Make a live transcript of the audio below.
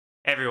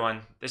Hey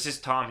everyone, this is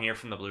Tom here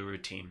from the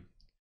BluRoot team.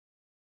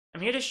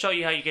 I'm here to show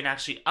you how you can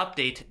actually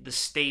update the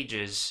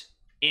stages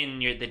in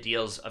the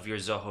deals of your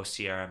Zoho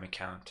CRM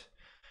account.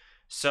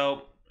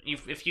 So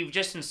if you've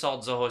just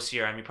installed Zoho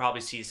CRM, you probably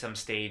see some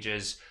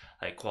stages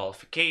like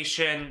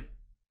qualification,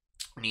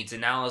 needs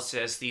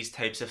analysis, these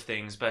types of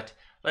things. But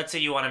let's say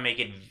you want to make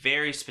it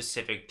very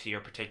specific to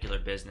your particular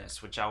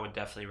business, which I would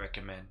definitely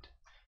recommend.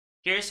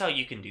 Here's how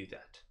you can do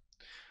that.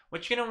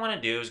 What you're going to want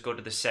to do is go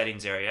to the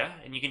settings area,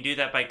 and you can do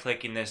that by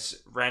clicking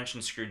this wrench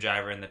and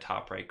screwdriver in the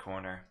top right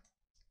corner.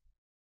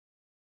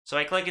 So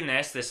by clicking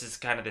this is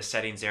kind of the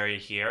settings area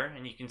here,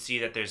 and you can see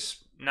that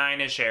there's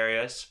 9-ish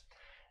areas.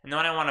 And the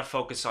one I want to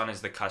focus on is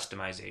the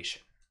customization.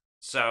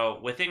 So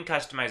within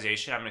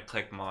customization, I'm going to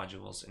click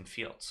modules and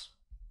fields.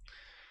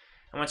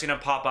 And what's going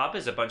to pop up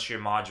is a bunch of your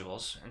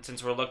modules. And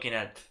since we're looking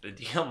at the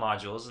deal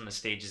modules and the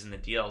stages in the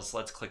deals,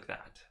 let's click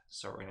that.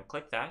 So we're going to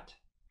click that.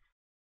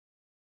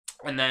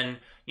 And then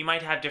you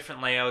might have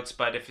different layouts,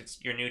 but if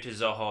you're new to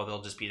Zoho,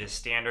 they'll just be the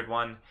standard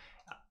one.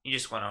 You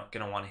just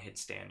gonna want to hit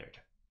standard.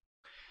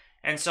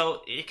 And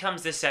so it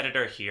comes this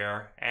editor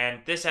here, and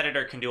this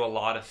editor can do a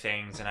lot of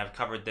things, and I've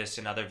covered this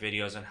in other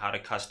videos on how to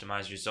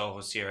customize your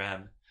Zoho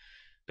CRM.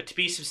 But to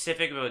be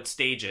specific about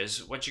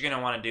stages, what you're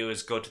gonna want to do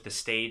is go to the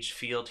stage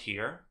field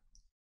here,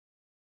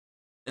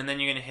 and then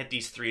you're gonna hit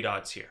these 3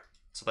 dots here.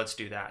 So let's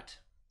do that.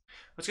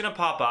 What's going to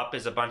pop up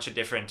is a bunch of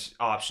different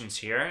options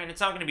here, and it's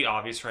not going to be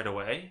obvious right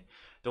away.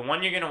 The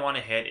one you're going to want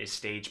to hit is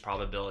stage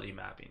probability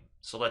mapping.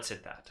 So let's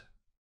hit that.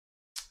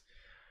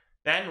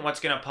 Then what's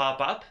going to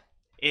pop up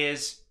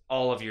is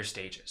all of your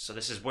stages. So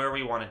this is where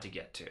we want it to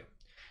get to.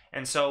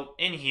 And so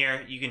in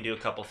here, you can do a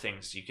couple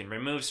things. You can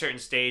remove certain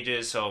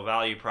stages, so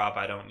value prop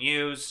I don't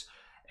use,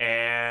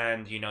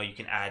 and you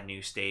can add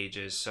new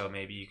stages. So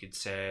maybe you could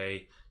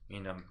say,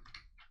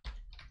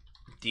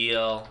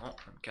 deal,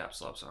 caps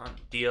locks on,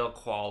 deal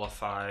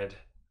qualified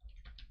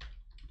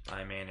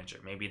by manager.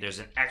 Maybe there's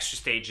an extra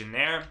stage in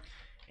there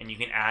and you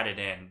can add it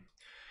in.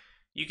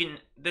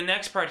 The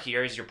next part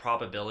here is your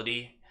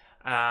probability.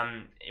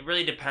 It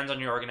really depends on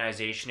your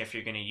organization if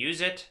you're going to use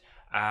it.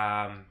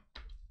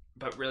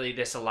 But really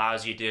this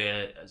allows you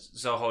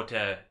Zoho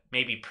to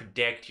maybe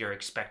predict your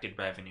expected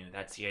revenue.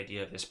 That's the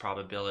idea of this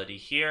probability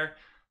here.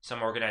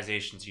 Some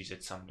organizations use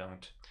it, some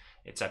don't.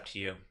 It's up to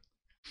you.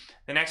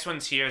 The next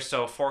one's here,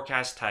 so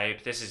forecast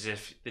type. This is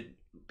if,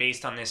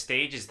 based on this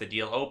stage, is the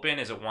deal open,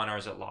 is it won, or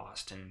is it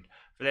lost? And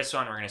for this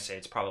one, we're going to say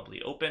it's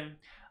probably open.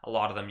 A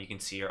lot of them you can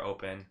see are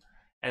open.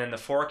 And then the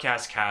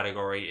forecast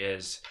category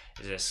is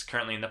this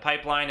currently in the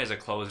pipeline, is it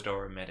closed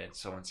or omitted?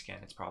 So once again,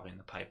 it's probably in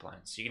the pipeline.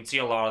 So you can see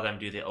a lot of them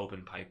do the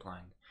open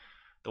pipeline.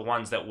 The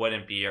ones that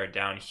wouldn't be are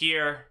down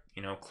here.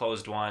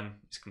 Closed one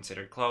is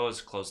considered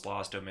closed, closed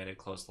lost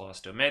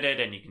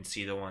omitted, and you can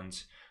see the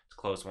ones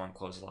closed won,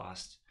 closed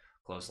lost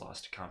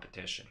to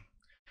competition.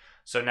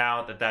 So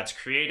now that that's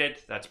created,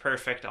 that's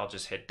perfect. I'll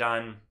just hit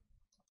done.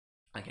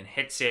 I can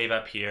hit save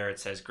up here. It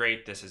says,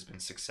 great, this has been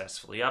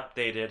successfully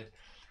updated.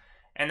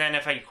 And then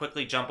if I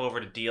quickly jump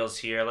over to deals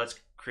here, let's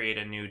create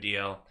a new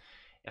deal.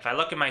 If I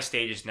look at my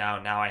stages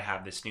now I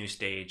have this new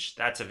stage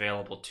that's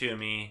available to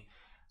me.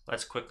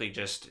 Let's quickly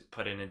just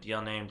put in a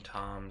deal name,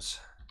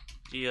 Tom's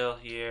deal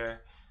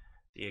here,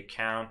 the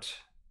account,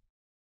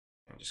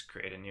 and just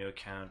create a new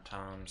account,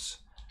 Tom's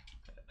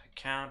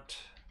account.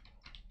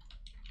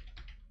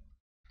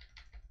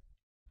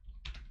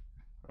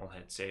 We'll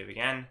hit save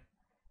again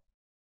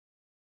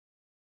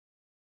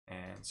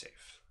and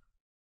save.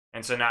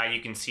 And so now you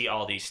can see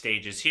all these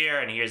stages here,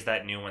 and here's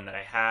that new one that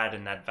I had,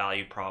 and that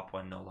value prop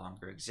one no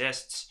longer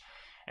exists.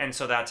 And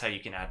so that's how you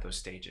can add those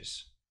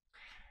stages.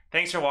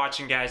 Thanks for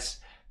watching, guys.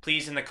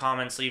 Please in the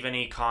comments leave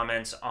any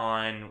comments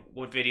on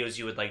what videos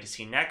you would like to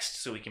see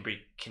next so we can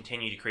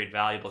continue to create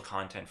valuable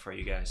content for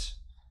you guys.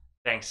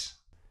 Thanks.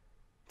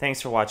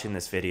 Thanks for watching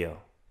this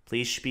video.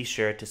 Please be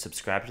sure to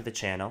subscribe to the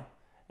channel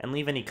and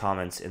leave any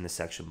comments in the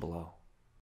section below.